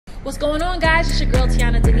What's going on, guys? It's your girl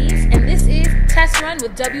Tiona Deniece, and this is Test Run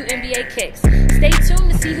with WNBA Kicks. Stay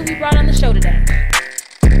tuned to see who we brought on the show today.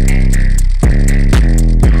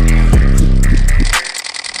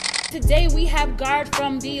 Today we have guard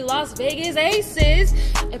from the Las Vegas Aces,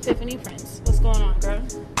 Epiphanny Prince. What's going on, girl?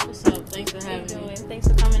 What's up? Thanks for having me. Thanks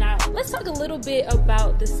for coming out. Let's talk a little bit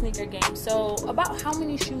about the sneaker game. So, about how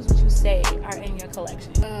many shoes would you say are in your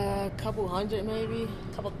collection? A couple hundred, maybe.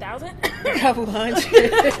 A couple thousand? A couple hundred.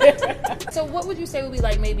 So, what would you say would be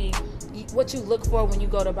like maybe what you look for when you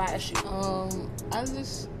go to buy a shoe? I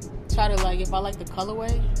just try to like, if I like the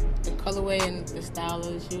colorway and the style of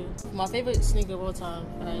the shoe. My favorite sneaker of all time,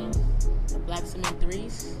 the black cement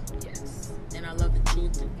 3s. Yes. And I love the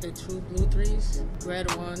true blue 3s,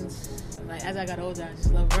 red ones. Like, as I got older, I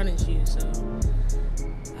just love running shoes, so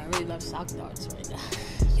I really love sock darts right now.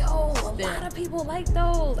 Yo, a lot of people like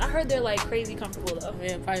those. I heard they're like crazy comfortable though.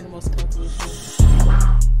 Yeah, probably the most comfortable shoe.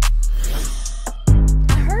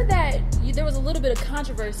 I heard that there was a little bit of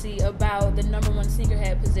controversy about the number one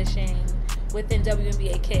sneakerhead position within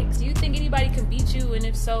WNBA Kicks. Do you think anybody can beat you? And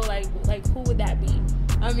if so, like who would that be?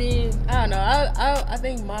 I mean, I don't know. I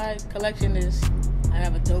think my collection I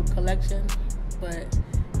have a dope collection, but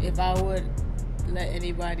if I would let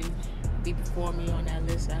anybody be before me on that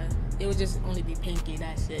list, it would just only be Pinky.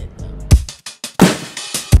 That's it.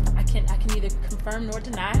 I can neither confirm nor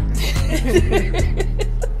deny.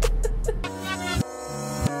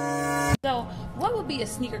 So, what would be a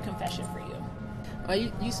sneaker confession for you? Well,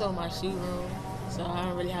 you saw my shoe room, so I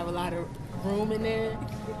don't really have a lot of room in there.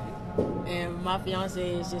 And my fiance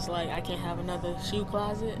is just like, I can't have another shoe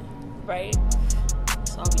closet. Right.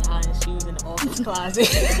 So I'll be hiding shoes in the office closet.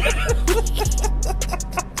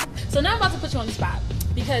 So now I'm about to put you on the spot.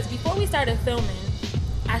 Because before we started filming,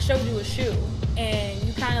 I showed you a shoe. And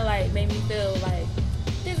you kind of like made me feel like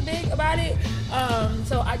this big about it.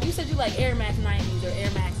 So you said you like Air Max 90s or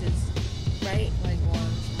Air Maxes, right? Like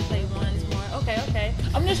ones more. Okay.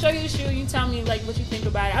 I'm gonna show you the shoe and you tell me like what you think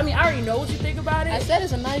about it. I mean, I already know what you think about it. I said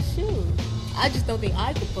it's a nice shoe. I just don't think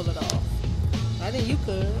I could pull it off. I think you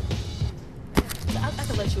could. So I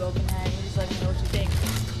could let you open that and just let me know what you think.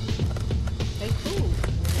 They cool.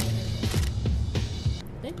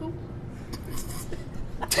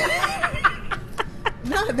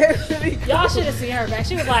 No, they're really cool. Y'all should have seen her back.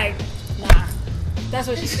 She was like, nah. That's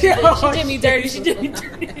what she did. She did me dirty. She did me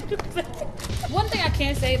dirty. One thing I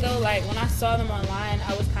can say though, like when I saw them online,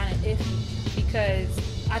 I was kind of iffy because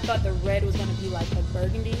I thought the red was gonna be like a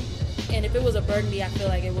burgundy, and if it was a burgundy, I feel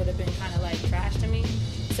like it would have been kind of like trash to me.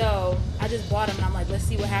 So I just bought them, and I'm like, let's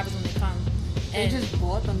see what happens when they come. And you just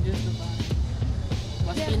bought them just to buy them.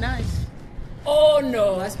 Must be nice. Oh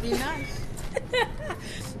no, must be nice.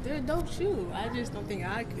 They're a dope shoe. I just don't think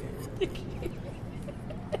I could.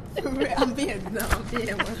 I'm being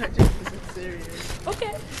 100% serious.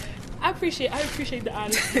 Okay. I appreciate the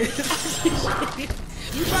honesty.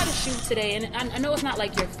 You brought a shoe today, and I know it's not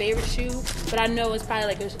like your favorite shoe, but I know it's probably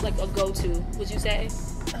like a go-to. Would you say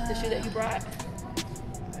the shoe that you brought?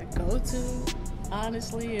 A go-to?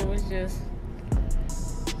 Honestly, it was just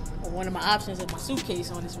one of my options in my suitcase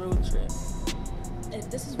on this road trip. If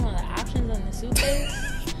this is one of the options on the suitcase,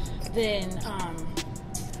 then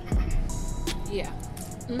yeah.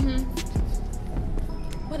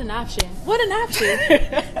 What an option!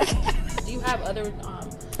 Do you have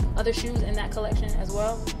other shoes in that collection as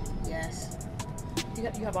well? Yes.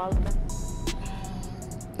 You have all of them?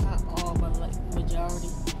 Not all, but like majority.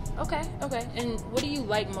 Okay. And what do you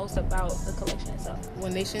like most about the collection itself?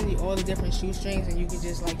 When they send you all the different shoestrings and you can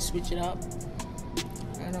just like switch it up.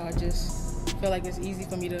 I don't know, I just feel like it's easy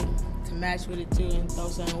for me to match with it too and throw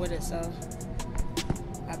something with it. So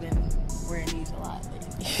I've been wearing these a lot lately.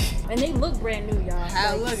 And they look brand new,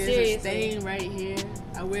 y'all. Look, there's a stain right here.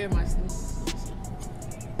 I wear my sneakers.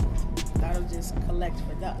 That'll just collect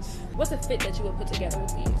for dust. What's the fit that you would put together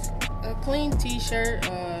with these? A clean t-shirt,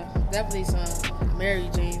 definitely some Mary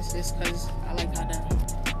jeans, just because I like how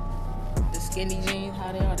the skinny jeans,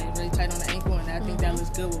 how they are. They're really tight on the ankle, and I think that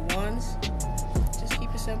looks good with ones. Just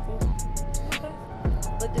keep it simple. Okay.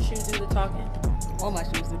 Let the shoes do the talking. All my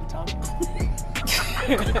shoes do the talking.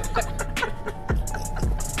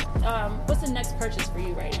 What's the next purchase for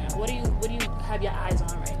you right now? What do you have your eyes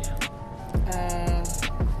on right now?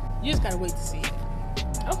 You just gotta wait to see it.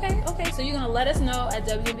 Okay. So you're gonna let us know at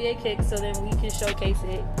WNBA Kicks so then we can showcase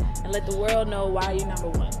it and let the world know why you're number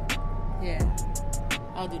one. Yeah,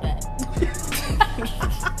 I'll do that.